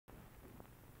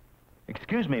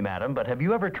Excuse me, madam, but have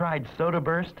you ever tried Soda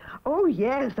Burst? Oh,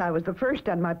 yes, I was the first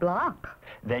on my block.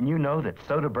 Then you know that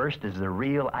Soda Burst is the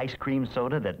real ice cream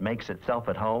soda that makes itself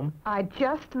at home? I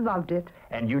just loved it.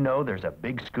 And you know there's a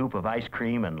big scoop of ice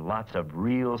cream and lots of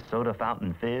real soda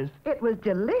fountain fizz? It was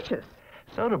delicious.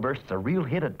 Soda Burst's a real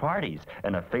hit at parties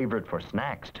and a favorite for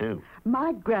snacks, too.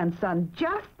 My grandson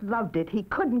just loved it. He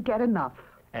couldn't get enough.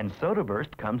 And Soda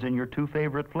Burst comes in your two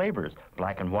favorite flavors,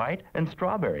 black and white and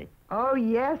strawberry. Oh,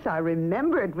 yes, I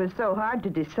remember it was so hard to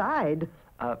decide.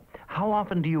 How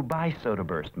often do you buy Soda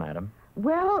Burst, madam?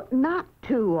 Well, not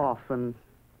too often.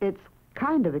 It's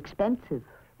kind of expensive.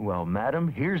 Well, madam,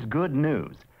 here's good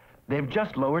news. They've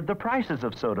just lowered the prices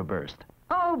of Soda Burst.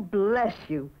 Oh, bless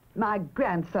you. My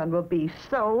grandson will be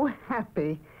so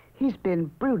happy. He's been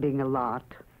brooding a lot.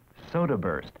 Soda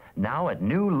Burst, now at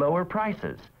new lower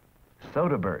prices.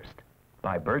 Soda Burst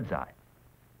by Birdseye.